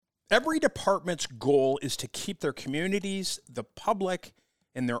Every department's goal is to keep their communities, the public,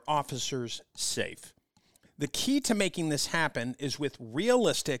 and their officers safe. The key to making this happen is with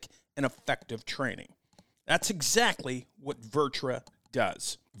realistic and effective training. That's exactly what VirTra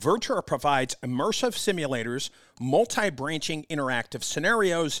does. VirTra provides immersive simulators, multi-branching interactive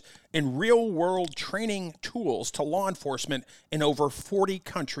scenarios, and real-world training tools to law enforcement in over 40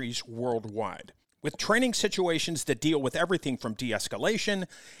 countries worldwide. With training situations that deal with everything from de-escalation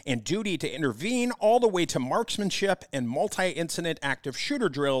and duty to intervene all the way to marksmanship and multi-incident active shooter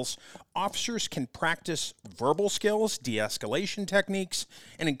drills, officers can practice verbal skills, de-escalation techniques,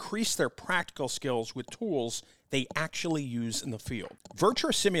 and increase their practical skills with tools they actually use in the field.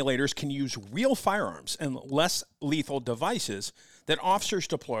 VirTra simulators can use real firearms and less lethal devices that officers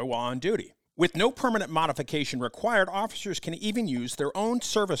deploy while on duty. With no permanent modification required, officers can even use their own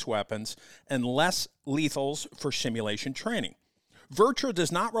service weapons and less lethals for simulation training. VirTra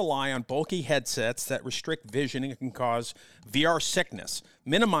does not rely on bulky headsets that restrict vision and can cause VR sickness,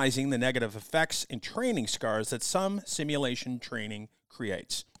 minimizing the negative effects and training scars that some simulation training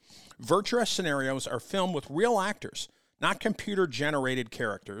creates. VirTra scenarios are filmed with real actors, not computer-generated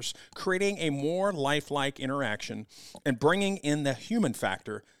characters, creating a more lifelike interaction and bringing in the human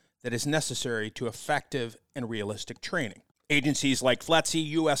factor that is necessary to effective and realistic training. Agencies like FLETC,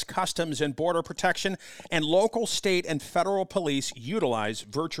 U.S. Customs and Border Protection, and local, state, and federal police utilize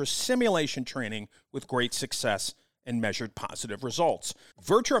VirTra simulation training with great success and measured positive results.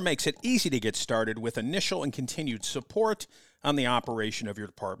 VirTra makes it easy to get started with initial and continued support on the operation of your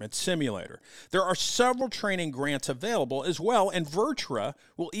department simulator. There are several training grants available as well, and VirTra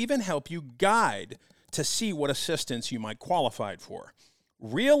will even help you guide to see what assistance you might qualify for.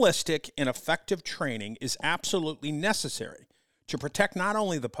 Realistic and effective training is absolutely necessary to protect not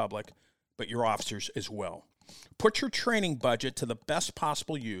only the public, but your officers as well. Put your training budget to the best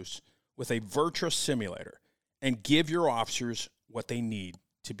possible use with a VirTra simulator and give your officers what they need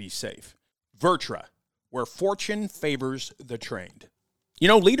to be safe. VirTra, where fortune favors the trained. You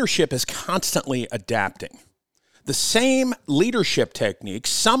know, leadership is constantly adapting. The same leadership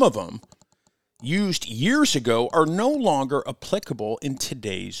techniques, some of them used years ago, are no longer applicable in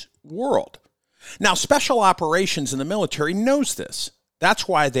today's world. Now, special operations in the military knows this. That's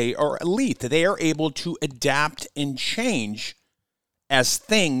why they are elite. They are able to adapt and change as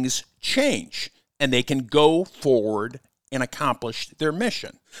things change, and they can go forward and accomplish their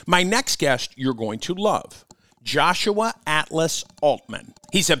mission. My next guest you're going to love, Joshua Atlas Altman.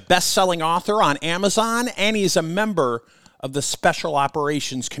 He's a best-selling author on Amazon, and he's a member of the Special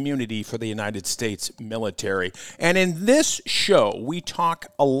Operations community for the United States military. And in this show, we talk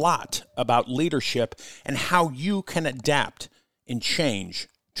a lot about leadership and how you can adapt and change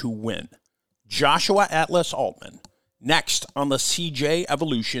to win. Joshua Atlas Altman, next on the CJ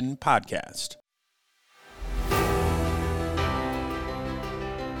Evolution podcast.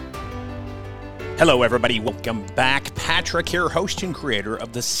 Hello, everybody. Welcome back. Patrick here, host and creator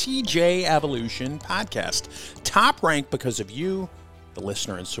of the CJ Evolution podcast. Top ranked because of you, the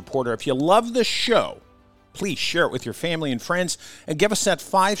listener and supporter. If you love the show, please share it with your family and friends and give us that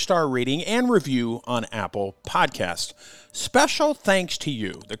 5-star rating and review on Apple Podcasts. Special thanks to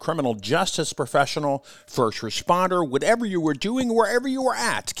you, the criminal justice professional, first responder, whatever you were doing, wherever you were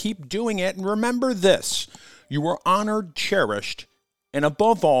at. Keep doing it. And remember this, you are honored, cherished, and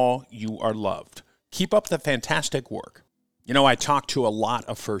above all, you are loved. Keep up the fantastic work. You know, I talk to a lot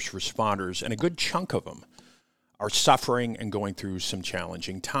of first responders, and a good chunk of them are suffering and going through some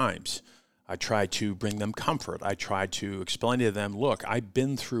challenging times. I try to bring them comfort. I try to explain to them, look, I've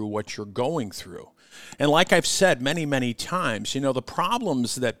been through what you're going through. And like I've said many, many times, you know, the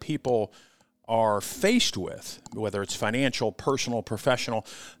problems that people are faced with, whether it's financial, personal, professional,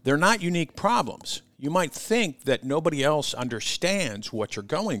 they're not unique problems. You might think that nobody else understands what you're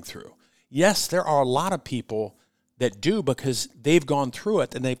going through. Yes, there are a lot of people that do because they've gone through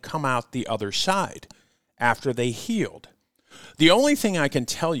it and they've come out the other side after they healed. The only thing I can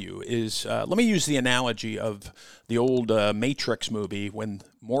tell you is, let me use the analogy of the old Matrix movie when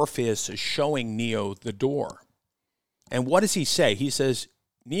Morpheus is showing Neo the door. And what does he say? He says,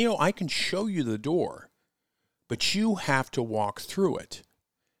 Neo, I can show you the door, but you have to walk through it.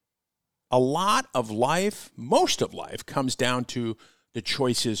 A lot of life, most of life, comes down to the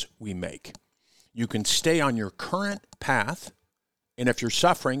choices we make. You can stay on your current path, and if you're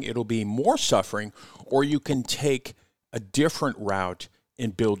suffering, it'll be more suffering, or you can take a different route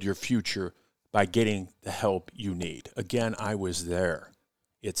and build your future by getting the help you need. Again, I was there.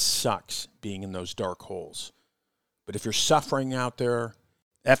 It sucks being in those dark holes. But if you're suffering out there,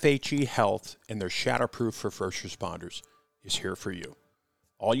 FHE Health and their Shatterproof for First Responders is here for you.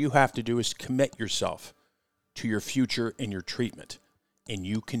 All you have to do is commit yourself to your future and your treatment, and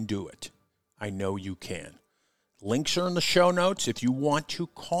you can do it. I know you can. Links are in the show notes. If you want to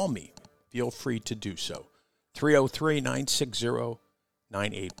call me, feel free to do so.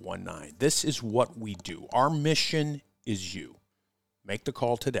 303-960-9819. This is what we do. Our mission is you. Make the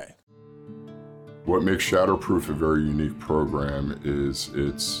call today. What makes Shatterproof a very unique program is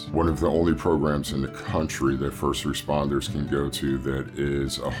it's one of the only programs in the country that first responders can go to that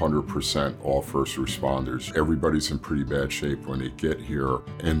is 100% all first responders. Everybody's in pretty bad shape when they get here.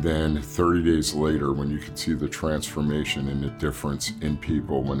 And then 30 days later, when you can see the transformation and the difference in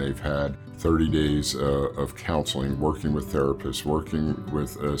people when they've had 30 days of counseling, working with therapists, working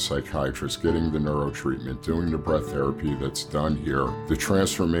with a psychiatrist, getting the neuro treatment, doing the breath therapy that's done here. The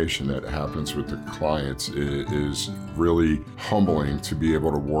transformation that happens with the clients is really humbling to be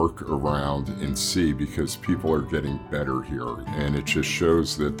able to work around and see, because people are getting better here. And it just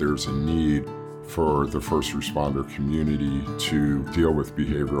shows that there's a need for the first responder community to deal with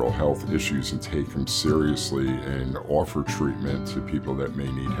behavioral health issues and take them seriously and offer treatment to people that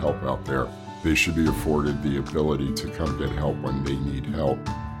may need help out there. They should be afforded the ability to come get help when they need help.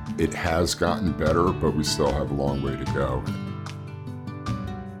 It has gotten better, but we still have a long way to go.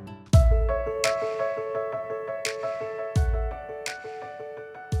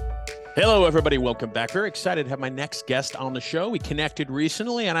 Hello, everybody. Welcome back. Very excited to have my next guest on the show. We connected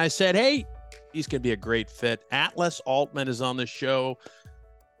recently, and I said, hey, he's going to be a great fit. Atlas Altman is on the show.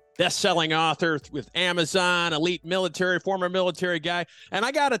 Best-selling author with Amazon, elite military, former military guy. And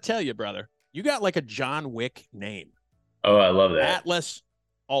I got to tell you, brother, you got like a John Wick name. Oh, I love that. Atlas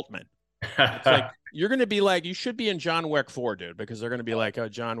Altman. It's like, you're going to be like, you should be in John Wick 4, dude, because they're going to be like, oh,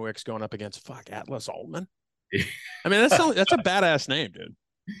 John Wick's going up against, Atlas Altman. I mean, that's a badass name, dude.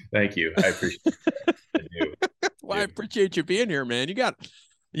 Thank you. I appreciate it. Well, I appreciate you being here, man.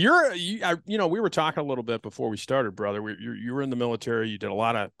 We were talking a little bit before we started, brother. You were in the military. You did a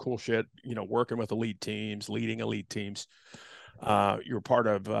lot of cool shit, working with elite teams, leading elite teams. You were part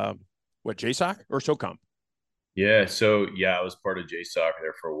of JSOC or SOCOM? Yeah. So I was part of JSOC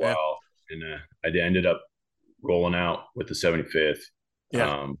there for a while, and I ended up rolling out with the 75th.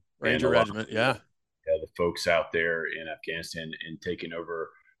 Ranger Regiment. Yeah. The folks out there in Afghanistan and taking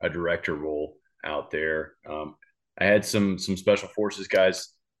over a director role out there. I had some special forces guys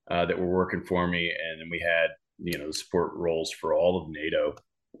that were working for me, and then we had the support roles for all of NATO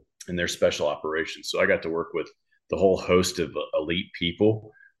and their special operations. So I got to work with the whole host of elite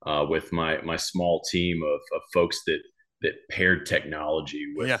people with my small team of folks that paired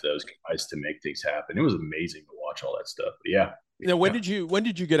technology with those guys to make things happen. It was amazing to watch all that stuff. But yeah. Now, when did you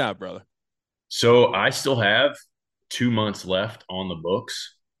get out, brother? So I still have 2 months left on the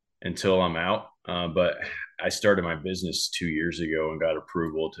books until I'm out. But I started my business 2 years ago and got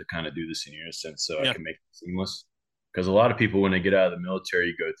approval to kind of do this in unison so I can make it seamless. Because a lot of people, when they get out of the military,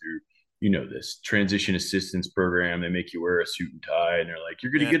 you go through, this transition assistance program. They make you wear a suit and tie, and they're like,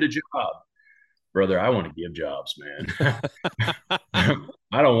 you're going to get a job. Brother, I want to give jobs, man.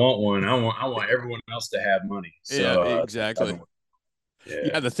 I don't want one. I want everyone else to have money. So, exactly.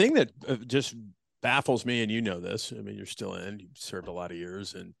 The thing that just baffles me, and this, I mean, you're still you've served a lot of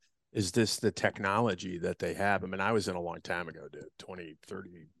years, and is this the technology that they have? I mean, I was in a long time ago, dude, 20,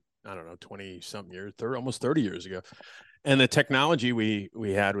 30, I don't know, 20 something years, almost 30 years ago. And the technology we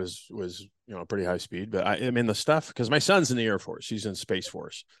had was, pretty high speed, but I mean, the stuff, because my son's in the Air Force, he's in Space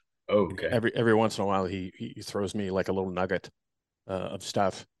Force. Oh, okay. Every once in a while, he throws me like a little nugget of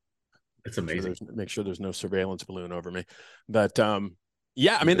stuff. That's amazing. Make sure there's no surveillance balloon over me. But, I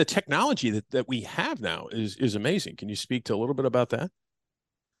mean, the technology that we have now is amazing. Can you speak to a little bit about that?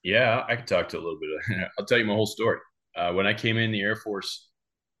 Yeah, I can talk to a little bit. I'll tell you my whole story. When I came in the Air Force,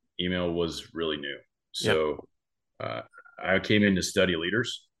 email was really new. So I came in to study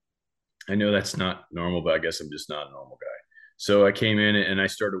leaders. I know that's not normal, but I guess I'm just not a normal guy. So I came in and I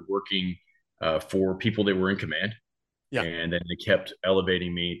started working for people that were in command. Yeah. And then they kept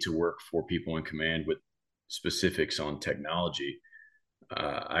elevating me to work for people in command with specifics on technology.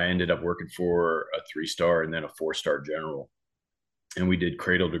 I ended up working for a 3-star and then a 4-star general. And we did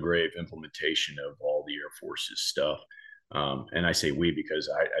cradle to grave implementation of all the Air Force's stuff. And I say we because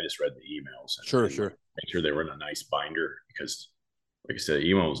I just read the emails. And sure. Make sure they were in a nice binder because, like I said, the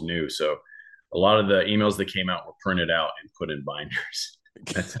email was new. So a lot of the emails that came out were printed out and put in binders.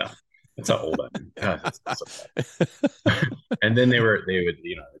 That's how old I am. God, that's so bad. And then they would,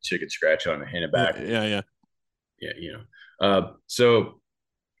 the chicken scratch on and hand it back. Yeah. So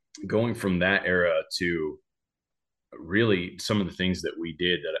going from that era to really some of the things that we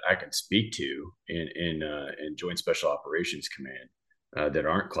did that I can speak to in Joint Special Operations Command. that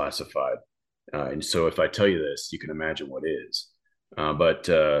aren't classified. And so if I tell you this, you can imagine what is. But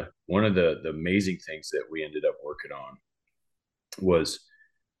one of the amazing things that we ended up working on was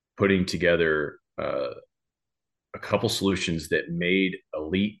putting together a couple solutions that made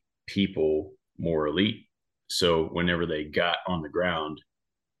elite people more elite. So whenever they got on the ground,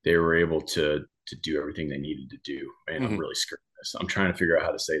 they were able to do everything they needed to do. Man, I'm really scared of this. I'm trying to figure out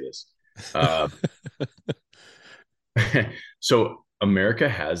how to say this. So America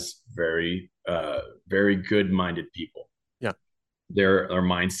has very, very good-minded people. Yeah, their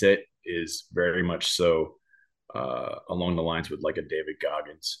mindset is very much so along the lines with like a David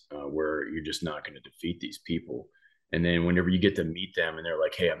Goggins, where you're just not going to defeat these people. And then whenever you get to meet them and they're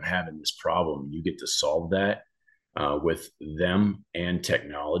like, hey, I'm having this problem, you get to solve that with them and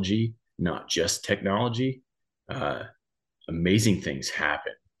technology, not just technology. Amazing things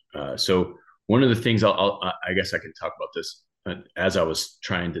happen. So one of the things I guess I can talk about this as I was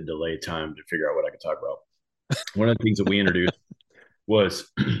trying to delay time to figure out what I could talk about. One of the things that we introduced was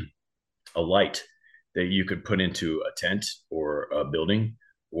a light that you could put into a tent or a building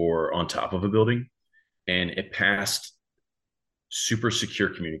or on top of a building, and it passed super secure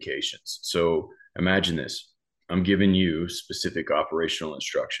communications. So imagine this. I'm giving you specific operational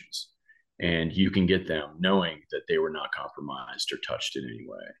instructions, and you can get them knowing that they were not compromised or touched in any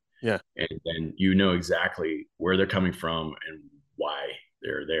way. Yeah. And then you know exactly where they're coming from and why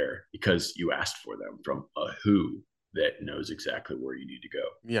they're there, because you asked for them from a who that knows exactly where you need to go.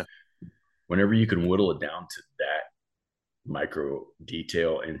 Yeah. Whenever you can whittle it down to that micro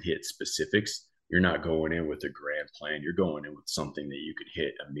detail and hit specifics, you're not going in with a grand plan. You're going in with something that you could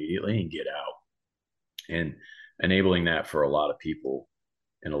hit immediately and get out. And enabling that for a lot of people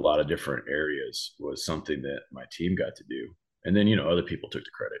in a lot of different areas was something that my team got to do. And then, other people took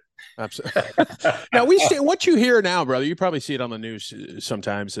the credit. Absolutely. Now we see what you hear now, brother. You probably see it on the news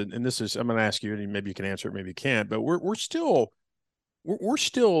sometimes. And this is, I'm going to ask you, and maybe you can answer it, maybe you can't, but we're still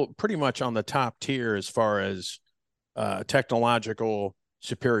pretty much on the top tier as far as technological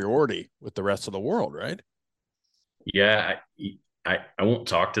superiority with the rest of the world, right? Yeah, I won't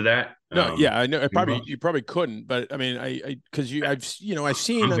talk to that. No, yeah, I know. You probably couldn't, but I mean, because I've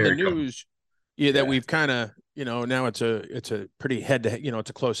seen on the news, that we've kind of, now it's a pretty head-to-head, it's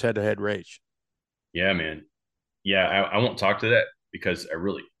a close head-to-head race. Yeah, man. Yeah, I won't talk to that because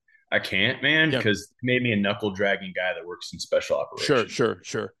I can't, man, because it made me a knuckle dragging guy that works in special operations.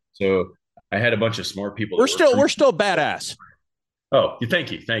 Sure. So I had a bunch of smart people. We're still badass. Oh,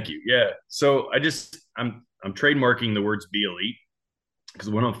 thank you. Yeah. So I'm trademarking the words "be elite" because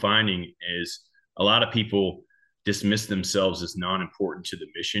what I'm finding is a lot of people dismiss themselves as non-important to the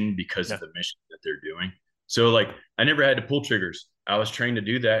mission because of the mission that they're doing. So like, I never had to pull triggers. I was trained to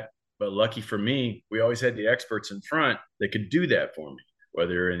do that, but lucky for me, we always had the experts in front that could do that for me,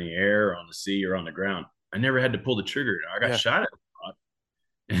 whether in the air, on the sea, or on the ground. I never had to pull the trigger. I got shot at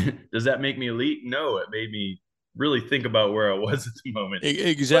a lot. Does that make me elite? No, it made me really think about where I was at the moment.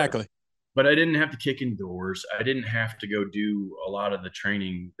 Exactly. But I didn't have to kick in doors. I didn't have to go do a lot of the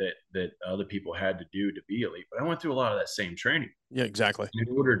training that other people had to do to be elite. But I went through a lot of that same training. Yeah, exactly. In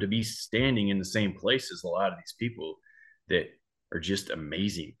order to be standing in the same place as a lot of these people that are just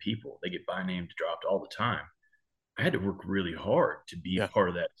amazing people. They get by name dropped all the time. I had to work really hard to be part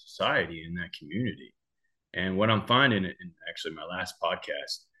of that society and that community. And what I'm finding, in actually my last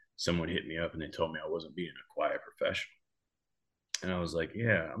podcast, someone hit me up and they told me I wasn't being a quiet professional. And I was like,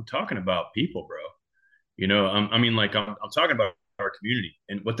 yeah, I'm talking about people, bro. I'm talking about our community.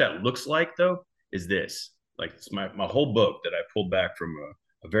 And what that looks like, though, is this. Like, it's my whole book that I pulled back from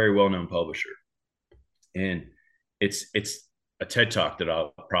a very well-known publisher. And it's a TED Talk that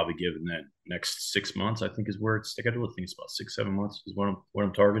I'll probably give in that next 6 months, I think is where it's, I think it's about 6-7 months is what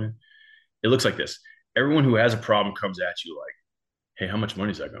I'm targeting. It looks like this. Everyone who has a problem comes at you like, hey, how much money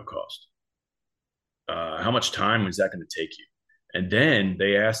is that going to cost? How much time is that going to take you? And then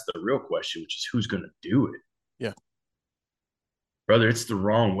they ask the real question, which is who's going to do it? Yeah. Brother, it's the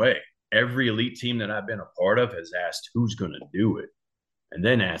wrong way. Every elite team that I've been a part of has asked who's going to do it, and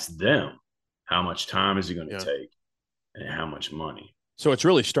then ask them how much time is it going to take and how much money. So it's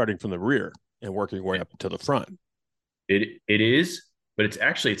really starting from the rear and working way up to the front. It is, but it's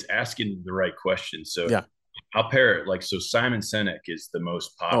asking the right question. So I'll pair it like, so Simon Sinek is the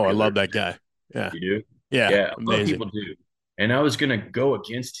most popular. Oh, I love that guy. Yeah. You do? Yeah. A lot of people do. And I was going to go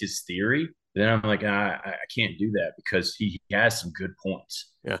against his theory. Then I'm like, I can't do that because he has some good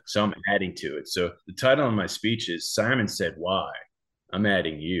points. Yeah. So I'm adding to it. So the title of my speech is Simon Said Why. I'm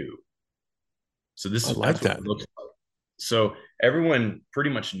adding you. So this is like that. what it looks like. So everyone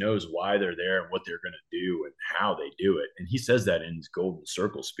pretty much knows why they're there and what they're going to do and how they do it. And he says that in his golden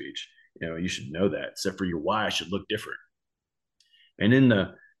circle speech. You should know that, except for your why should look different. And in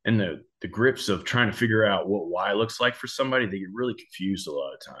the grips of trying to figure out what why looks like for somebody, they get really confused a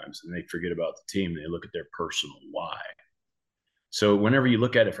lot of times, and they forget about the team. And they look at their personal why. So whenever you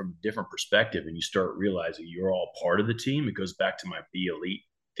look at it from a different perspective and you start realizing you're all part of the team, it goes back to my be elite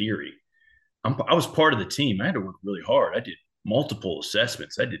theory. I was part of the team. I had to work really hard. I did multiple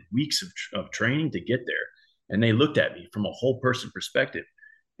assessments. I did weeks of training to get there. And they looked at me from a whole person perspective.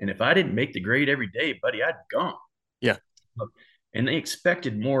 And if I didn't make the grade every day, buddy, I'd gone. Yeah. And they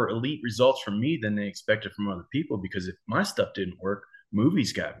expected more elite results from me than they expected from other people, because if my stuff didn't work,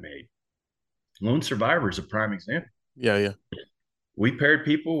 movies got made. Lone Survivor is a prime example. Yeah. We paired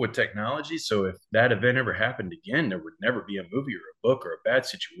people with technology. So if that event ever happened again, there would never be a movie or a book or a bad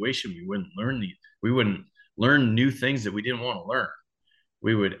situation. We wouldn't learn new things that we didn't want to learn.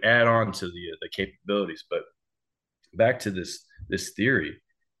 We would add on to the capabilities. But back to this theory,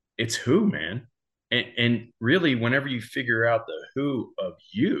 it's who, man. And really, whenever you figure out the who of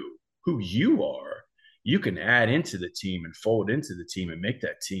you, who you are, you can add into the team and fold into the team and make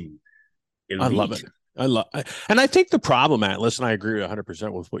that team elite. I love it. And I think the problem, Atlas, and I agree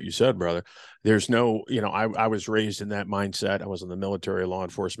 100% with what you said, brother. There's no, I was raised in that mindset. I was in the military, law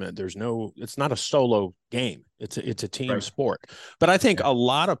enforcement. It's not a solo game. It's a team sport. But I think a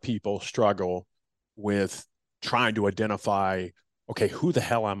lot of people struggle with trying to identify, okay, who the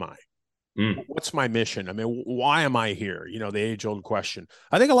hell am I? What's my mission? I mean, why am I here? The age-old question.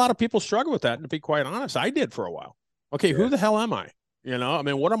 I think a lot of people struggle with that. And to be quite honest, I did for a while. Okay, who the hell am I? I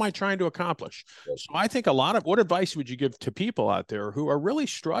mean, what am I trying to accomplish? So I think what advice would you give to people out there who are really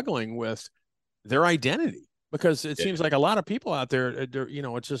struggling with their identity? Because it seems like a lot of people out there,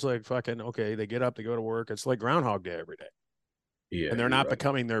 it's just like fucking, okay, they get up, they go to work. It's like Groundhog Day every day. Yeah, and they're not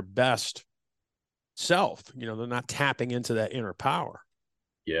becoming their best self. They're not tapping into that inner power.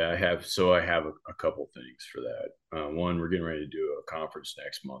 Yeah, I have a couple things for that. One, we're getting ready to do a conference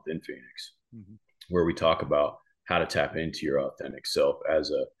next month in Phoenix, where we talk about how to tap into your authentic self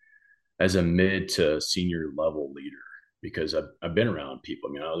as a mid to senior level leader. Because I've been around people.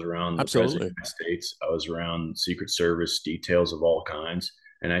 I mean, I was around the President of the United States. I was around Secret Service details of all kinds,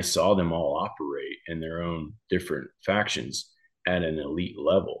 and I saw them all operate in their own different factions at an elite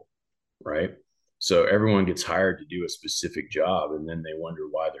level, right? So everyone gets hired to do a specific job, and then they wonder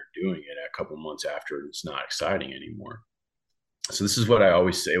why they're doing it a couple months after it's not exciting anymore. So this is what I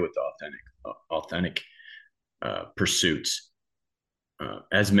always say with authentic pursuits.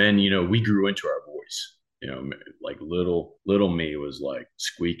 As men, we grew into our voice. Like little me was like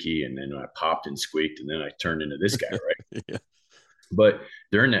squeaky, and then I popped and squeaked, and then I turned into this guy, right? Yeah. But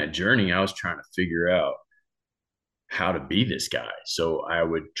during that journey, I was trying to figure out how to be this guy. So I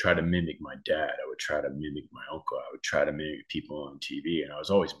would try to mimic my dad. I would try to mimic my uncle. I would try to mimic people on TV, and I was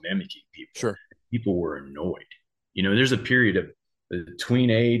always mimicking people. Sure. People were annoyed. There's a period of the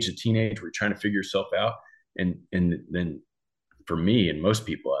teenage where you're trying to figure yourself out. And then for me and most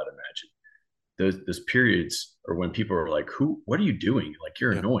people, I'd imagine those periods are when people are like, what are you doing? Like,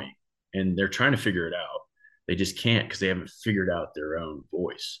 you're annoying. And they're trying to figure it out. They just can't, because they haven't figured out their own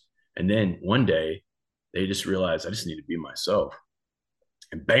voice. And then one day they just realize, I just need to be myself.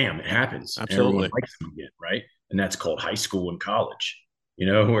 And bam, it happens. Absolutely. Everyone likes them again, right? And that's called high school and college,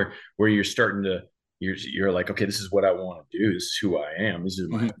 where you're starting to, you're like, okay, this is what I want to do. This is who I am. These are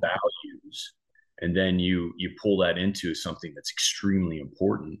my values. And then you pull that into something that's extremely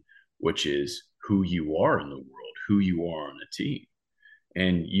important, which is who you are in the world, who you are on a team.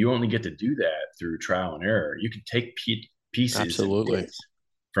 And you only get to do that through trial and error. You can take pieces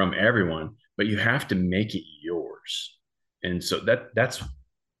from everyone, but you have to make it yours. And so that's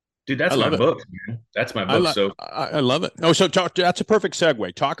my book, man. That's my book. I love it. Oh, so that's a perfect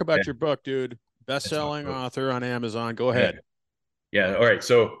segue. Talk about your book, dude. Best-selling author on Amazon. Go ahead. Yeah. All right.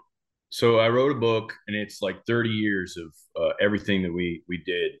 So I wrote a book, and it's like 30 years of everything that we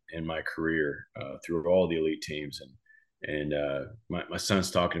did in my career through all the elite teams. And my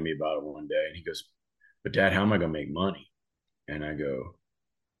son's talking to me about it one day, and he goes, "But Dad, how am I going to make money?" And I go,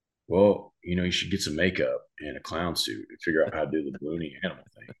 "Well, you should get some makeup and a clown suit and figure out how to do the ballooning animal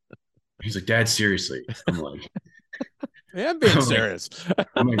thing." He's like, "Dad, seriously?" I'm like, "Yeah, I'm being serious."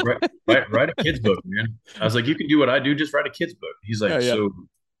 I'm like, write a kid's book, man. I was like, "You can do what I do, just write a kid's book." He's like, "So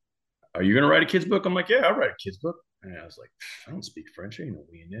are you going to write a kid's book?" I'm like, "Yeah, I'll write a kid's book." And I was like, "I don't speak French. I ain't no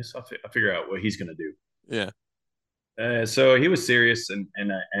we in this. I'll figure out what he's going to do." Yeah. So he was serious, and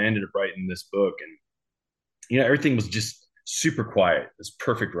I ended up writing this book, and everything was just super quiet. This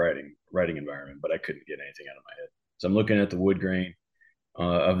perfect writing environment, but I couldn't get anything out of my head. So I'm looking at the wood grain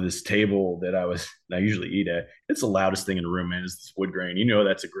of this table that I usually eat at. It's the loudest thing in the room, man. Is this wood grain? You know,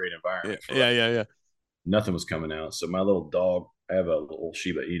 that's a great Yeah, environment for yeah, writing. yeah, yeah. Nothing was coming out. So my little dog, I have a little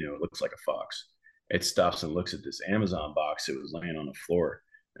Shiba Inu. It looks like a fox. It stops and looks at this Amazon box. It was laying on the floor.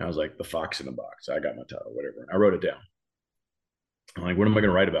 And I was like, the fox in the box. I got my title, whatever. I wrote it down. I'm like, what am I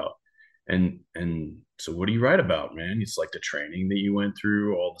going to write about? And so what do you write about, man? It's like the training that you went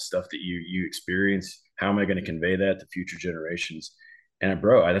through, all the stuff that you experienced. How am I going to convey that to future generations? And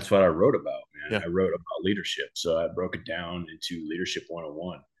that's what I wrote about, man. Yeah. I wrote about leadership. So I broke it down into Leadership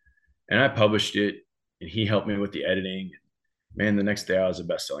 101. And I published it, and he helped me with the editing. Man, the next day I was a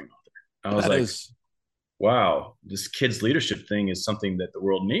best-selling author. I was That like, is. wow, this kid's leadership thing is something that the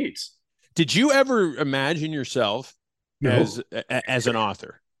world needs. Did you ever imagine yourself as an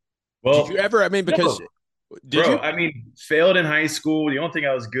author? Well, did you ever? I mean, because no. did you? I mean, failed in high school. The only thing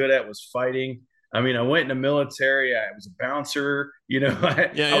I was good at was fighting. I mean, I went in the military. I was a bouncer. You know,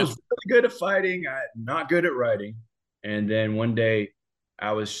 I was really good at fighting. Not good at writing. And then one day,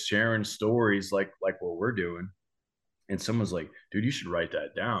 I was sharing stories like what we're doing, and someone's like, "Dude, you should write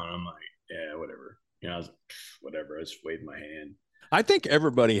that down." I'm like, "Yeah, whatever." You know, I was whatever. I just waved my hand. I think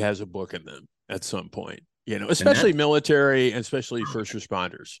everybody has a book in them at some point. You know, especially military and especially first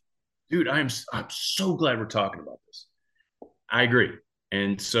responders. Dude, I'm so glad we're talking about this. I agree.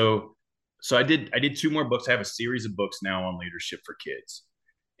 And so I did 2 more books. I have a series of books now on leadership for kids.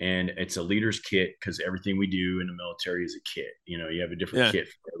 And it's a leader's kit because everything we do in the military is a kit. You know, you have a different kit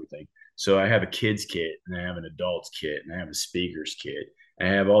for everything. So I have a kid's kit, and I have an adult's kit, and I have a speaker's kit. And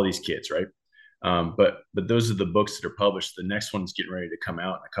I have all these kits, right? But those are the books that are published. The next one's getting ready to come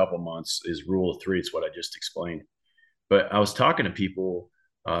out in a couple months is Rule of 3. It's what I just explained. But I was talking to people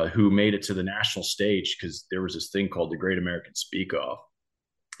who made it to the national stage because there was this thing called the Great American Speak Off,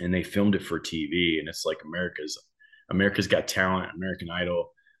 and they filmed it for TV. And it's like America's Got Talent, American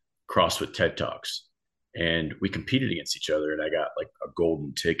Idol, crossed with TED Talks. And we competed against each other, and I got like a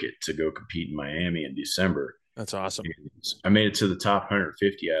golden ticket to go compete in Miami in December. That's awesome. And I made it to the top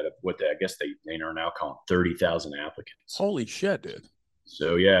 150 out of what I guess they are now calling 30,000 applicants. Holy shit, dude.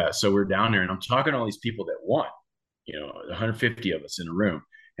 So yeah, so we're down there, and I'm talking to all these people that won, you know, 150 of us in a room,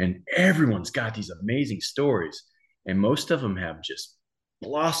 and everyone's got these amazing stories, and most of them have just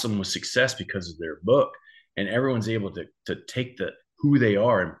blossomed with success because of their book, and everyone's able to take who they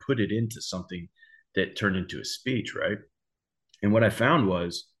are and put it into something that turned into a speech, right? And what I found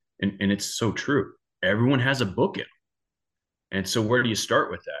was, and it's so true, everyone has a book in them. And so where do you start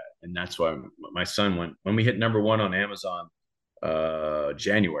with that? And that's why my son when we hit #1 on Amazon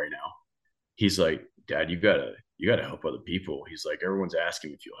January now, he's like, Dad, you gotta help other people. He's like, everyone's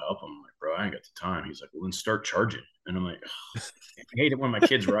asking if you'll help them. I'm like, bro, I ain't got the time. He's like, well, then start charging. And I'm like, oh, I hate it when my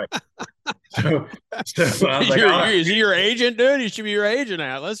kids write. So I was like, is he your agent, dude? You should be your agent,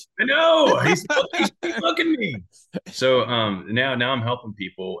 Atlas. I know. He's looking at me. So now I'm helping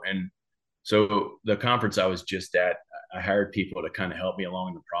people. And so the conference I was just at, I hired people to kind of help me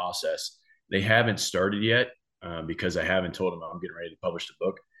along the process. They haven't started yet because I haven't told them I'm getting ready to publish the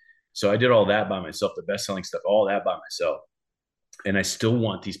book. So I did all that by myself, the best-selling stuff, all that by myself. And I still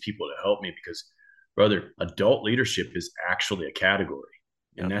want these people to help me because, brother, adult leadership is actually a category.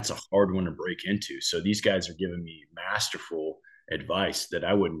 And that's a hard one to break into. So these guys are giving me masterful advice that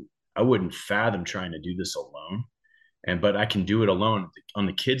I wouldn't fathom trying to do this alone. But I can do it alone. On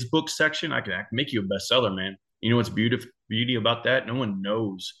the kids' book section, I can make you a bestseller, man. You know what's beauty about that? No one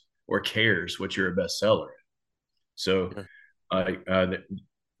knows or cares what you're a bestseller in. So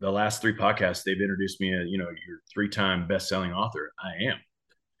the last 3 podcasts, they've introduced me as, you know, your 3-time best-selling author. I am.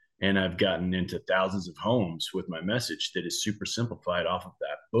 And I've gotten into thousands of homes with my message that is super simplified off of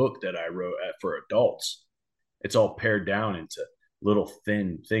that book that I wrote for adults. It's all pared down into little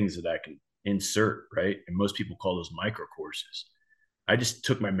thin things that I can insert, right? And most people call those micro courses. I just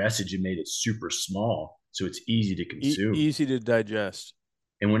took my message and made it super small so it's easy to consume. Easy to digest.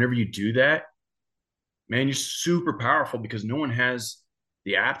 And whenever you do that, man, you're super powerful because no one has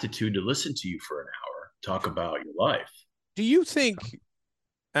the aptitude to listen to you for an hour, talk about your life. Do you think,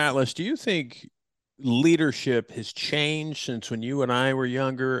 Atlas, leadership has changed since when you and I were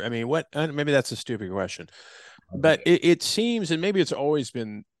younger? I mean, maybe that's a stupid question, but it seems, and maybe it's always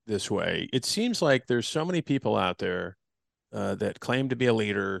been this way, it seems like there's so many people out there that claim to be a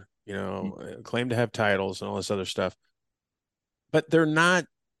leader, you know, claim to have titles and all this other stuff, but they're not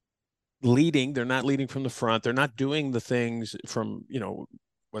leading. They're not leading from the front. They're not doing the things from, you know,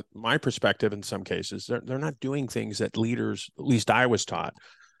 what my perspective in some cases, they're not doing things that leaders, at least I was taught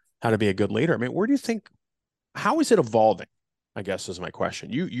how to be a good leader. I mean, how is it evolving? I guess is my question.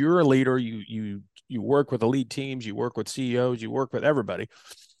 You're a leader. You work with elite teams. You work with CEOs. You work with everybody.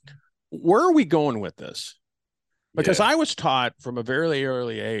 Where are we going with this? Because Yeah. I was taught from a very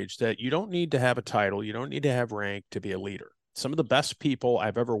early age that you don't need to have a title, you don't need to have rank to be a leader. Some of the best people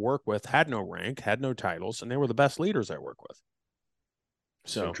I've ever worked with had no rank, had no titles, and they were the best leaders I work with.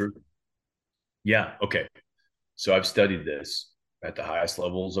 So true. Yeah. Okay. So I've studied this at the highest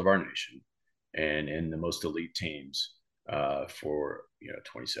levels of our nation and in the most elite teams for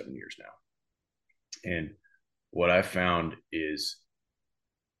 27 years now. And what I found is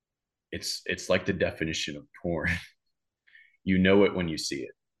it's like the definition of porn. You know it when you see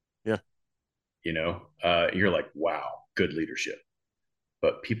it. Yeah. You're like, wow, good leadership.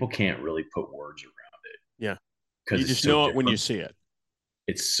 But people can't really put words around it. Yeah. Because you just know it when you see it.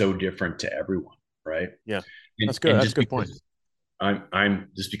 It's so different to everyone, right? Yeah. That's good. That's a good point. I'm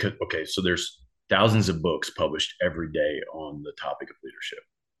just because, okay, so there's thousands of books published every day on the topic of leadership.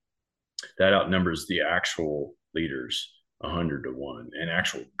 That outnumbers the actual leaders 100 to 1 and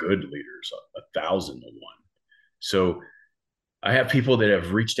actual good leaders 1,000 to 1. So I have people that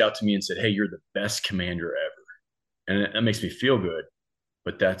have reached out to me and said, hey, you're the best commander ever. And that makes me feel good,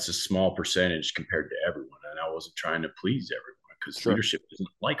 but that's a small percentage compared to everyone. And I wasn't trying to please everyone because leadership isn't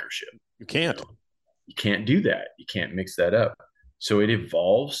likership. You can't. You can't do that. You can't mix that up. So it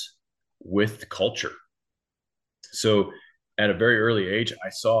evolves with culture. So at a very early age, I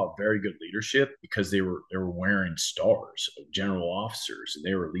saw very good leadership because they were wearing stars of general officers and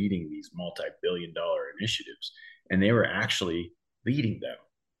they were leading these multi-billion-dollar initiatives and they were actually leading them.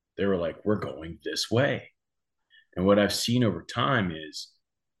 They were like, we're going this way. And what I've seen over time is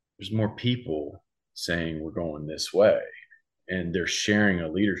there's more people saying we're going this way and they're sharing a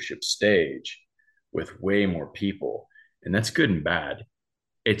leadership stage with way more people. And that's good and bad.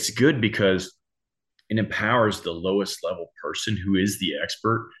 It's good because it empowers the lowest level person who is the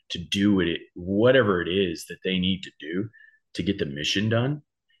expert to do whatever it is that they need to do to get the mission done.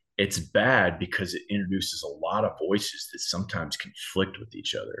 It's bad because it introduces a lot of voices that sometimes conflict with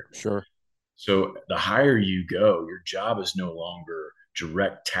each other. Sure. So the higher you go, your job is no longer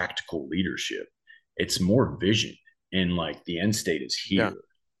direct tactical leadership. It's more vision and like the end state is here.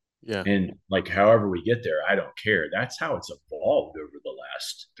 Yeah. And like, however we get there, I don't care. That's how it's evolved over the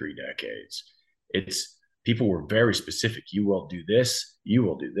last 3 decades. It's people were very specific. You will do this, you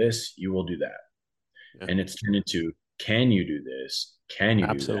will do this, you will do that. Yeah. And it's turned into, can you do this? Can you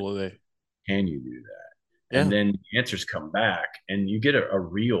Absolutely. do that? Can you do that? And then the answers come back and you get a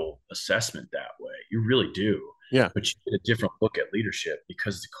real assessment that way. You really do. Yeah. But you get a different look at leadership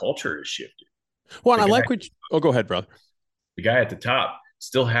because the culture has shifted. Well, and I like what go ahead, brother. The guy at the top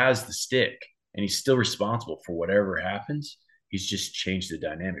still has the stick and he's still responsible for whatever happens. He's just changed the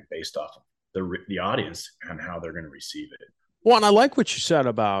dynamic based off of the audience and how they're going to receive it. Well, and I like what you said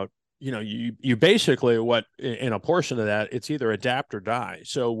about, you basically what in a portion of that, it's either adapt or die.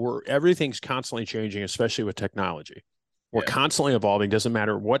 So everything's constantly changing, especially with technology. We're constantly evolving. Doesn't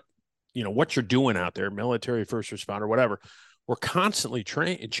matter what you're doing out there, military, first responder, whatever. We're constantly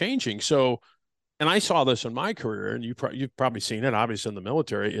changing. So, and I saw this in my career, and you've probably seen it, obviously in the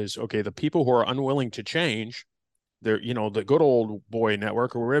military, is okay. The people who are unwilling to change, they're, the good old boy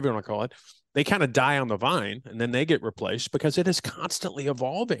network or whatever you want to call it, they kind of die on the vine and then they get replaced because it is constantly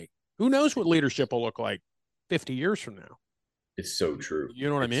evolving. Who knows what leadership will look like 50 years from now? It's so true. You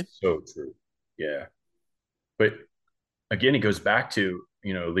know what I mean? So true. Yeah. But again, it goes back to,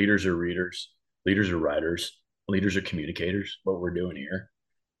 leaders are readers, leaders are writers, leaders are communicators, what we're doing here.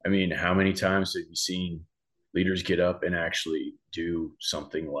 I mean, how many times have you seen leaders get up and actually do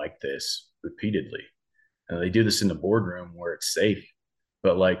something like this repeatedly? And they do this in the boardroom where it's safe,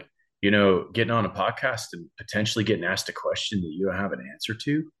 but like, getting on a podcast and potentially getting asked a question that you don't have an answer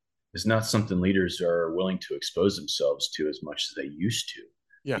to is not something leaders are willing to expose themselves to as much as they used to.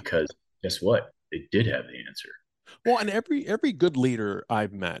 Yeah. Because guess what? They did have the answer. Well, and every good leader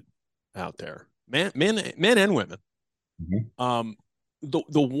I've met out there, men and women, the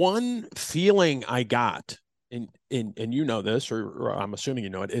one feeling I got, and you know this, or I'm assuming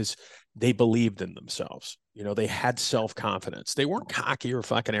you know it, is they believed in themselves. They had self-confidence. They weren't cocky or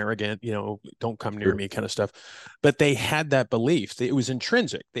fucking arrogant, don't come near me kind of stuff, but they had that belief. It was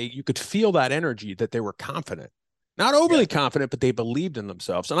intrinsic. You could feel that energy that they were confident, not overly confident, but they believed in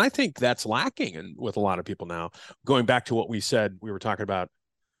themselves. And I think that's lacking with a lot of people now. Going back to what we were talking about,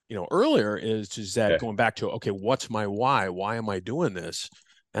 earlier is that going back to, okay, what's my why? Why am I doing this?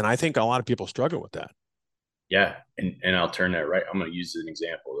 And I think a lot of people struggle with that. Yeah. And I'll turn that right. I'm going to use an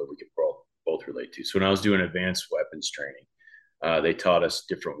example that we could both relate to. So when I was doing advanced weapons training, they taught us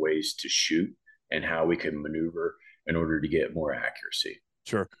different ways to shoot and how we could maneuver in order to get more accuracy.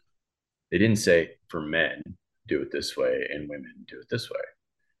 Sure. They didn't say for men, do it this way, and women, do it this way.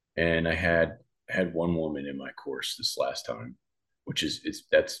 And I had one woman in my course this last time, which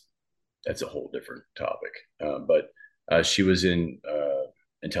that's a whole different topic. But she was in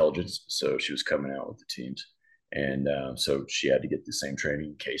intelligence, so she was coming out with the teams, and so she had to get the same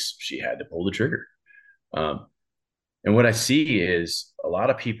training in case she had to pull the trigger. And what I see is a lot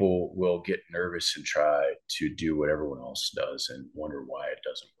of people will get nervous and try to do what everyone else does and wonder why it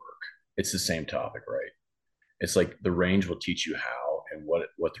doesn't work. It's the same topic, right? It's like the range will teach you how and what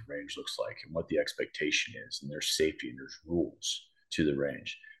the range looks like and what the expectation is. And there's safety and there's rules to the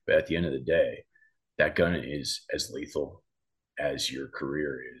range. But at the end of the day, that gun is as lethal as your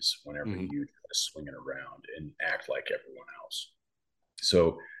career is whenever you try to swing it around and act like everyone else.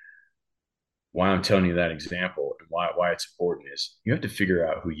 So why I'm telling you that example and why it's important is you have to figure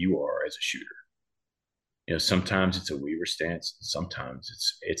out who you are as a shooter. You know, sometimes it's a Weaver stance,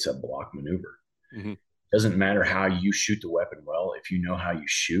 sometimes it's a block maneuver. Mm-hmm. Doesn't matter how you shoot the weapon well. If you know how you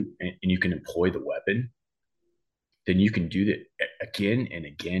shoot and you can employ the weapon, then you can do that again and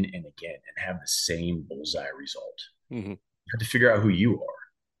again and again and have the same bullseye result. Mm-hmm. You have to figure out who you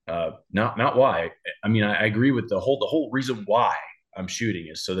are, not why. I mean, I agree with the whole reason why I'm shooting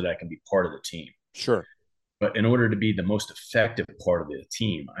is so that I can be part of the team. Sure. But in order to be the most effective part of the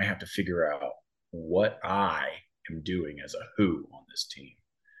team, I have to figure out what I am doing as a who on this team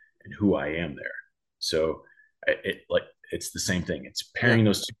and who I am there. So it's the same thing. It's pairing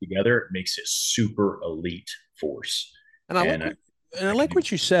those two together. It makes it super elite force. And I like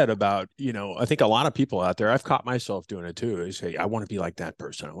what you said about, you know, I think a lot of people out there, I've caught myself doing it too. They say, I want to be like that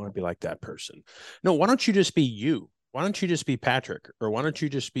person. I want to be like that person. No, why don't you just be you? Why don't you just be Patrick? Or why don't you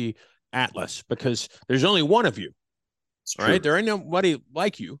just be Atlas? Because there's only one of you. All right. There ain't nobody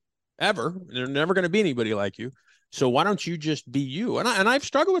like you ever. There's never going to be anybody like you. So why don't you just be you? And I've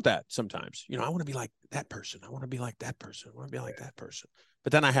struggled with that sometimes. You know, I want to be like that person. I want to be like that person. I want to be like that person.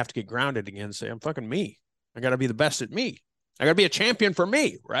 But then I have to get grounded again and say, I'm fucking me. I got to be the best at me. I got to be a champion for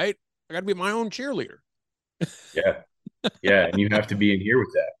me, right? I got to be my own cheerleader. Yeah. Yeah. And you have to be in here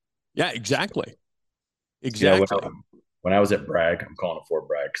with that. Yeah, exactly. Exactly. Yeah, when I was at Bragg, I'm calling it Fort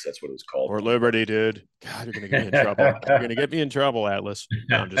Bragg because that's what it was called. Fort Liberty, dude. God, you're going to get me in trouble. You're going to get me in trouble, Atlas.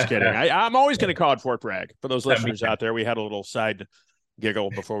 No, I'm just kidding. I'm always going to call it Fort Bragg. For those listeners out there, we had a little side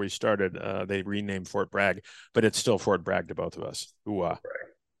giggle before we started. They renamed Fort Bragg, but it's still Fort Bragg to both of us. Ooh-ah.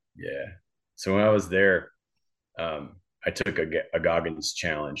 Yeah. So when I was there, I took a Goggins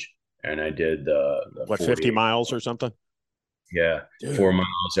challenge, and I did the 50 miles or something? Yeah, dude. 4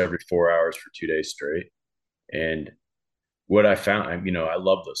 miles every 4 hours for 2 days straight. And what I found, you know, I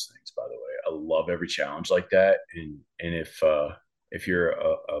love those things, by the way. I love every challenge like that. And if you're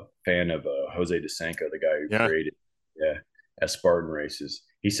a fan of Jose DeSanco, the guy who created Spartan races,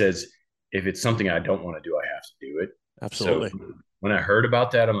 he says, if it's something I don't want to do, I have to do it. Absolutely. So when I heard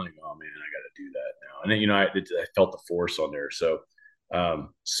about that, I'm like, oh man, I got to do that now. And then, you know, I felt the force on there. So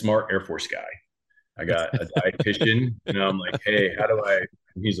smart Air Force guy. I got a dietitian, you know, I'm like, hey, how do I,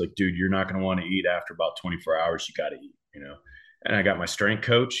 and he's like, dude, you're not going to want to eat after about 24 hours. You got to eat, you know? And I got my strength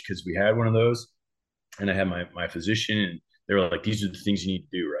coach because we had one of those, and I had my physician, and they were like, these are the things you need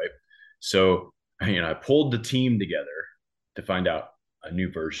to do. Right. So, you know, I pulled the team together to find out a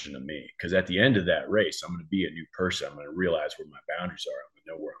new version of me. Cause at the end of that race, I'm going to be a new person. I'm going to realize where my boundaries are. I'm going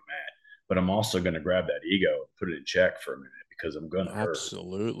to know where I'm at, but I'm also going to grab that ego and put it in check for a minute because I'm going to hurt.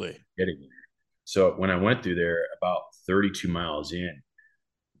 Absolutely. Getting there. So when I went through there, about 32 miles in,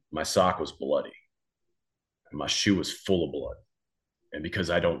 my sock was bloody and my shoe was full of blood. And because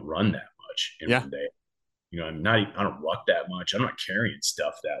I don't run that much in one day, you know, I don't ruck that much. I'm not carrying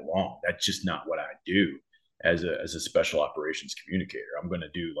stuff that long. That's just not what I do as a special operations communicator. I'm going to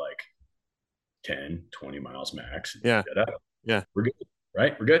do like 10, 20 miles max. Yeah. Yeah. We're good.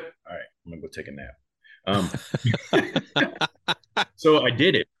 Right. We're good. All right. I'm going to go take a nap. So I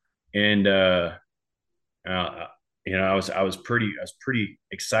did it. And, you know, I was pretty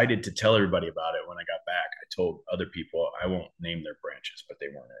excited to tell everybody about it when I got back. I told other people, I won't name their branches, but they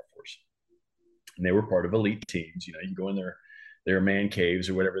weren't Air Force. And they were part of elite teams. You know, you go in their man caves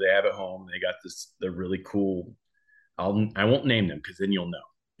or whatever they have at home. They got they're really cool. I won't name them because then you'll know.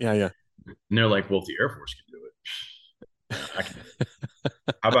 Yeah, yeah. And they're like, well, if the Air Force can do it, I can.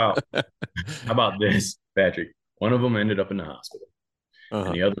 How about this, Patrick? One of them ended up in the hospital,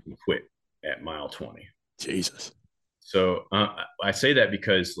 and the other one quit at mile 20. Jesus. So I say that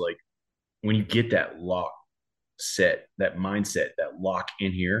because, like, when you get that lock set, that mindset, that lock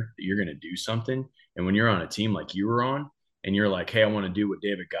in here that you're going to do something, and when you're on a team like you were on, and you're like, hey, I want to do what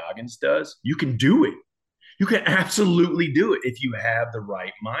David Goggins does, you can do it. You can absolutely do it if you have the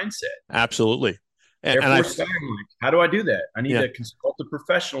right mindset. Absolutely. Air Force guy, I'm like, how do I do that? I need Yeah. to consult the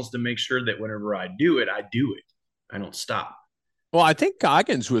professionals to make sure that whenever I do it. I don't stop. Well, I think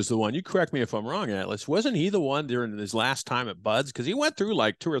Goggins was the one. You correct me if I'm wrong, Atlas. Wasn't he the one during his last time at Buds? Because he went through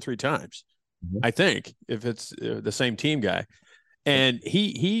like 2 or 3 times, I think, if it's the same team guy. And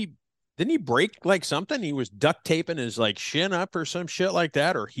he didn't he break like something? He was duct taping his like shin up or some shit like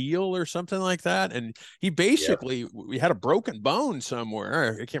that, or heel or something like that. And he basically we had a broken bone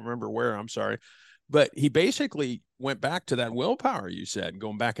somewhere. I can't remember where. I'm sorry, but he basically went back to that willpower you said,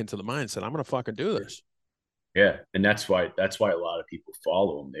 going back into the mind. Said, I'm going to fucking do this. Yeah, and that's why a lot of people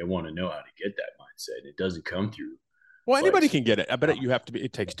follow them. They want to know how to get that mindset. It doesn't come through. Well, anybody can get it. I bet you have to be.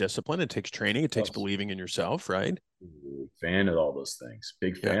 It takes discipline. It takes training. It takes believing in yourself, right? Fan of all those things.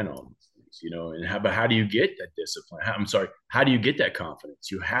 Big fan of all those things. You know, and how do you get that discipline? How do you get that confidence?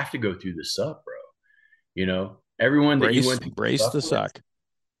 You have to go through the suck, bro. You know, everyone that you went to brace the suck.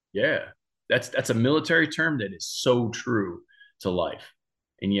 Yeah, that's a military term that is so true to life,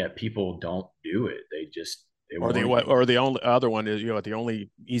 and yet people don't do it. Or the only other one is, the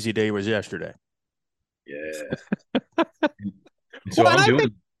only easy day was yesterday. Yeah. So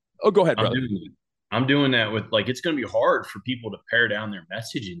go ahead, brother. I'm doing that with it's going to be hard for people to pare down their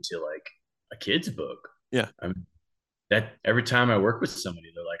message into like a kid's book. Yeah. That every time I work with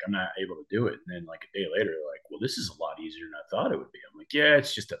somebody, they're like, I'm not able to do it. And then like a day later, they're like, well, this is a lot easier than I thought it would be. I'm like, yeah,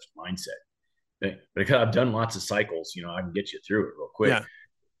 it's just a mindset. But because I've done lots of cycles, I can get you through it real quick. Yeah.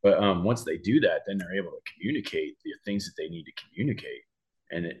 But once they do that, then they're able to communicate the things that they need to communicate.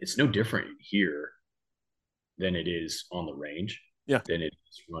 And it's no different here than it is on the range, than it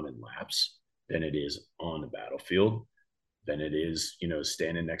is running laps, than it is on the battlefield, than it is,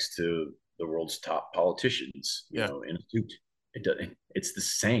 standing next to the world's top politicians, in a suit. It's the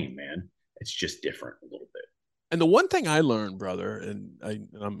same, man. It's just different a little bit. And the one thing I learned, brother, and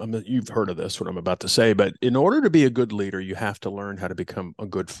you've heard of this, what I'm about to say, but in order to be a good leader, you have to learn how to become a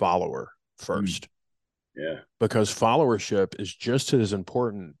good follower first. Yeah. Because followership is just as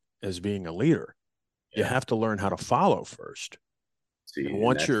as being a leader. You have to learn how to follow first. And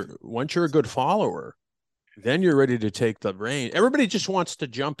once you're a good follower, then you're ready to take the reins. Everybody just wants to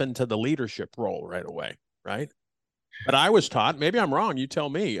jump into the leadership role right away, right? But I was taught, maybe I'm wrong, you tell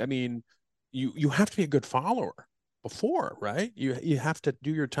me. I mean, you have to be a good follower before, right? You have to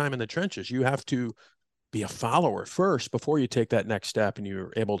do your time in the trenches. You have to be a follower first before you take that next step and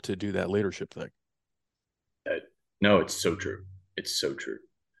you're able to do that leadership thing. No, it's so true. It's so true.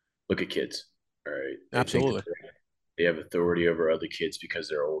 Look at kids. All right. Absolutely. They have authority over other kids because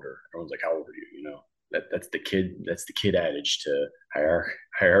they're older. Everyone's like, how old are you? That's the kid adage to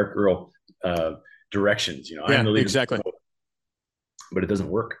hierarchical directions. I'm the leader. Exactly. But it doesn't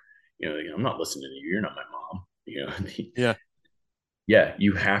work. I'm not listening to you. You're not my mom. Yeah.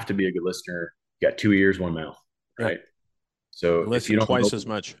 You have to be a good listener. You got 2 ears, 1 mouth. Right. So listen, if you don't twice as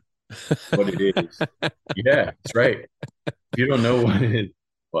much what it is. Yeah, that's right. If you don't know what it is,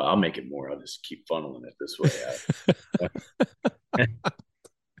 well, I'll make it more. I'll just keep funneling it this way.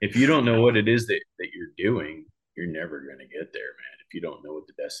 If you don't know what it is that you're doing, you're never going to get there, man. If you don't know what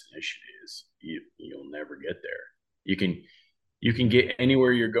the destination is, you'll never get there. You can get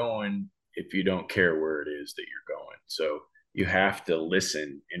anywhere you're going if you don't care where it is that you're going. So you have to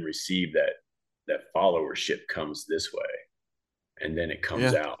listen and receive that followership comes this way, and then it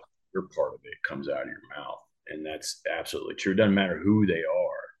comes out. Your part of it comes out of your mouth, and that's absolutely true. It doesn't matter who they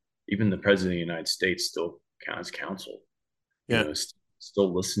are. Even the president of the United States still has counsel.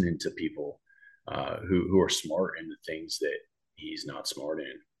 Still listening to people who are smart in the things that he's not smart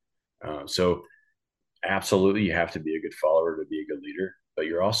in. So absolutely, you have to be a good follower to be a good leader, but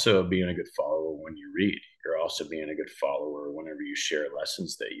you're also being a good follower when you read. You're also being a good follower whenever you share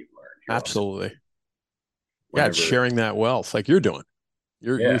lessons that you've learned. Absolutely. It's sharing that wealth like you're doing.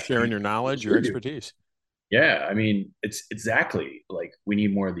 You're sharing your knowledge, your expertise. Yeah. I mean, it's exactly like we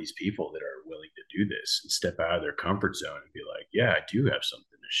need more of these people that are willing to do this and step out of their comfort zone and be like, yeah, I do have something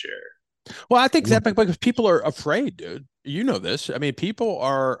to share. Well, I think that because people are afraid, dude. You know this. I mean, people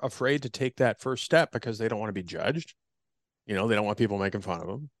are afraid to take that first step because they don't want to be judged. They don't want people making fun of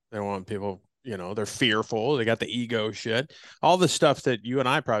them. They don't want people, they're fearful. They got the ego shit, all the stuff that you and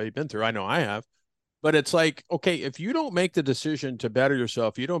I probably been through. I know I have. But it's like, okay, if you don't make the decision to better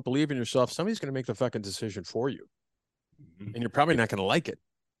yourself, you don't believe in yourself, somebody's going to make the fucking decision for you. Mm-hmm. And you're probably not going to like it.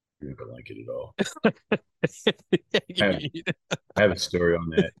 You're not going to like it at all. I have a story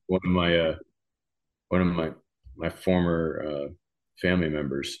on that. One of my former family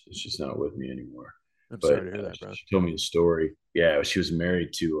members is just not with me anymore. I'm sorry to hear that, bro. She told me the story. Yeah, she was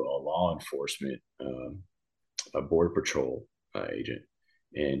married to a law enforcement a border patrol agent,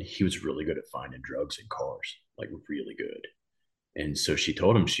 and he was really good at finding drugs in cars, like really good. And so she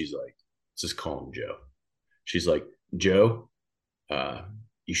told him, she's like, let's just call him Joe. She's like, Joe,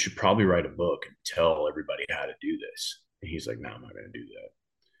 you should probably write a book and tell everybody how to do this. And he's like, no, I'm not going to do that.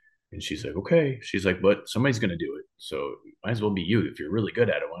 And she's like, okay. She's like, but somebody's going to do it. So it might as well be you. If you're really good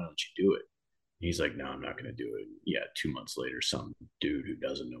at it, why don't you do it? And he's like, no, I'm not going to do it. Yeah. 2 months later, some dude who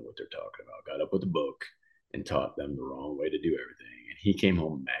doesn't know what they're talking about got up with a book and taught them the wrong way to do everything. And he came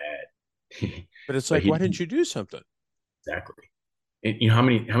home mad. But it's like, why didn't you do something? Exactly. And you know how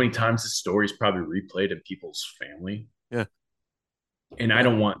many times this story is probably replayed in people's family? Yeah. And I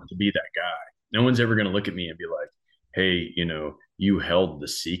don't want to be that guy. No one's ever going to look at me and be like, hey, you know, you held the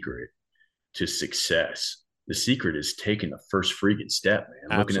secret to success. The secret is taking the first freaking step,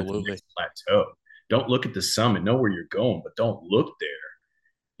 man. Absolutely. Looking at the next plateau. Don't look at the summit. Know where you're going, but don't look there.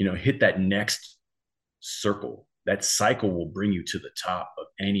 You know, hit that next circle. That cycle will bring you to the top of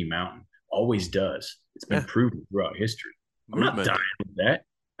any mountain. Always does. It's been proven throughout history. I'm not dying with that.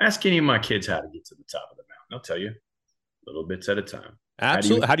 Ask any of my kids how to get to the top of the mountain. They'll tell you little bits at a time.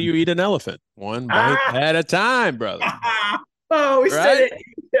 Absolutely. How do you eat an elephant? One bite at a time, brother. Oh, we said it.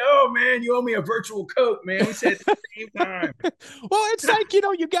 Oh, man, you owe me a virtual coat, man. We said it at the same time. Well, it's like, you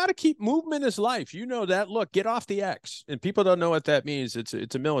know, you got to keep movement is life. You know that. Look, get off the X. And people don't know what that means. It's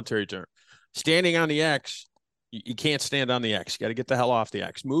a military term. Standing on the X, you can't stand on the X. You got to get the hell off the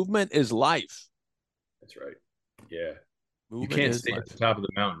X. Movement is life. That's right. Yeah. Movement you can't stay at the top of the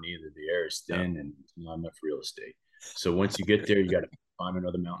mountain either. The air is thin and there's not enough real estate. So once you get there, you got to find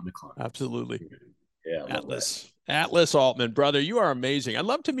another mountain to climb. Absolutely. Yeah. Atlas Altman, brother, you are amazing. I'd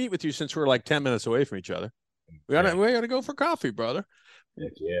love to meet with you since we're like 10 minutes away from each other. We gotta go for coffee, brother.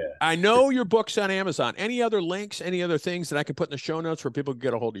 Heck yeah. I know your book's on Amazon. Any other links, any other things that I can put in the show notes where people can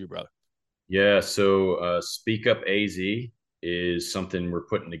get a hold of you, brother? Yeah. So Speak Up AZ is something we're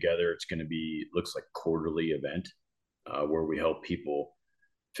putting together. It's going to be, looks like quarterly event where we help people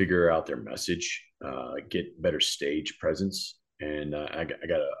figure out their message, get better stage presence. And I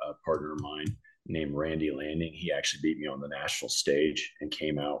got a partner of mine named Randy Landing. He actually beat me on the national stage and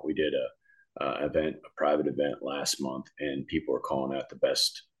came out. We did a private event last month, and people are calling out the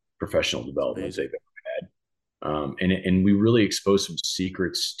best professional development they've ever had. And we really exposed some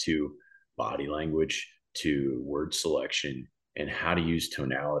secrets to body language, to word selection, and how to use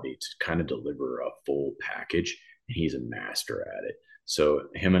tonality to kind of deliver a full package. And he's a master at it. So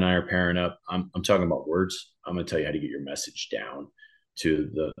him and I are pairing up. I'm talking about words. I'm going to tell you how to get your message down to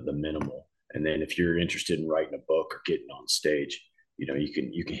the minimal. And then if you're interested in writing a book or getting on stage, you know, you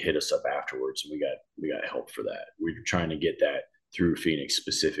can hit us up afterwards, and we got help for that. We're trying to get that through Phoenix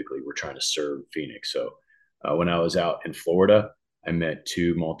specifically. We're trying to serve Phoenix. So when I was out in Florida, I met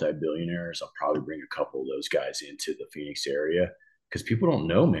 2 multi-billionaires. I'll probably bring a couple of those guys into the Phoenix area because people don't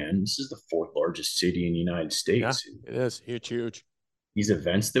know, man. This is the 4th largest city in the United States. Yeah, it is huge. These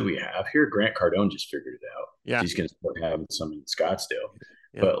events that we have here, Grant Cardone just figured it out. Yeah, he's going to start having some in Scottsdale.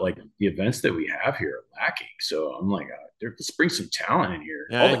 Yeah. But like the events that we have here are lacking. So I'm like, let's bring some talent in here.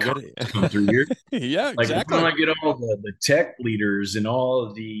 Yeah, all the companies come through here. Yeah, like, exactly. Why don't I get all the tech leaders and all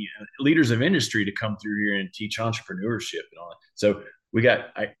of the leaders of industry to come through here and teach entrepreneurship and all that? So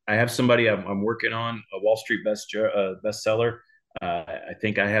I have somebody I'm working on, a Wall Street bestseller. I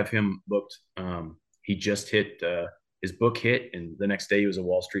think I have him booked. He just hit his book hit, and the next day he was a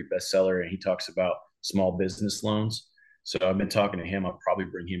Wall Street bestseller, and he talks about small business loans. So I've been talking to him. I'll probably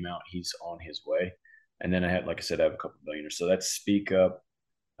bring him out. He's on his way. And then I have a couple billionaires. So that's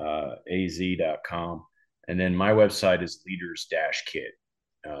speakupaz.com. And then my website is leaders-kit.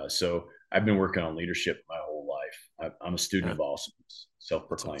 So I've been working on leadership my whole life. I'm a student of awesomeness,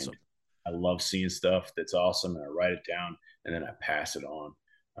 self-proclaimed. Awesome. I love seeing stuff that's awesome, and I write it down, and then I pass it on.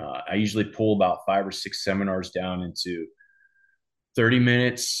 I usually pull about 5 or 6 seminars down into 30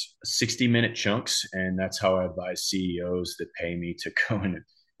 minutes, 60-minute chunks. And that's how I advise CEOs that pay me to go in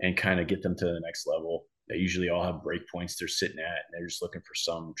and kind of get them to the next level. They usually all have break points they're sitting at, and they're just looking for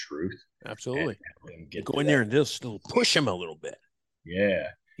some truth. Absolutely. And go in there and just push them a little bit. Yeah.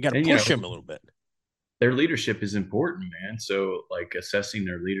 You got to push them a little bit. Their leadership is important, man. So like assessing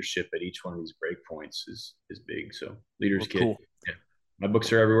their leadership at each one of these break points is big. So Leaders Kit. Cool. Yeah. My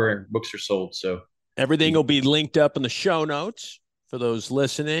books are everywhere. Books are sold. So everything will be linked up in the show notes. For those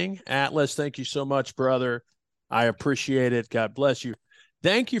listening, Atlas, thank you so much, brother. I appreciate it. God bless you.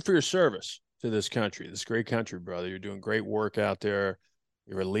 Thank you for your service to this country, this great country, brother. You're doing great work out there.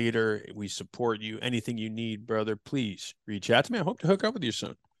 You're a leader. We support you. Anything you need, brother, please reach out to me. I hope to hook up with you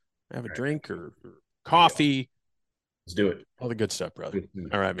soon. Have a drink or coffee. Let's do it. All the good stuff, brother.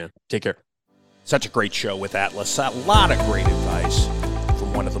 All right, man. Take care. Such a great show with Atlas. A lot of great advice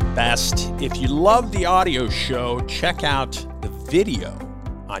from one of the best. If you love the audio show, check out the video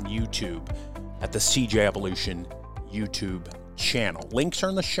on YouTube at the CJ Evolution YouTube channel. Links are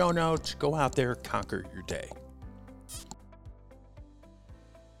in the show notes. Go out there, conquer your day.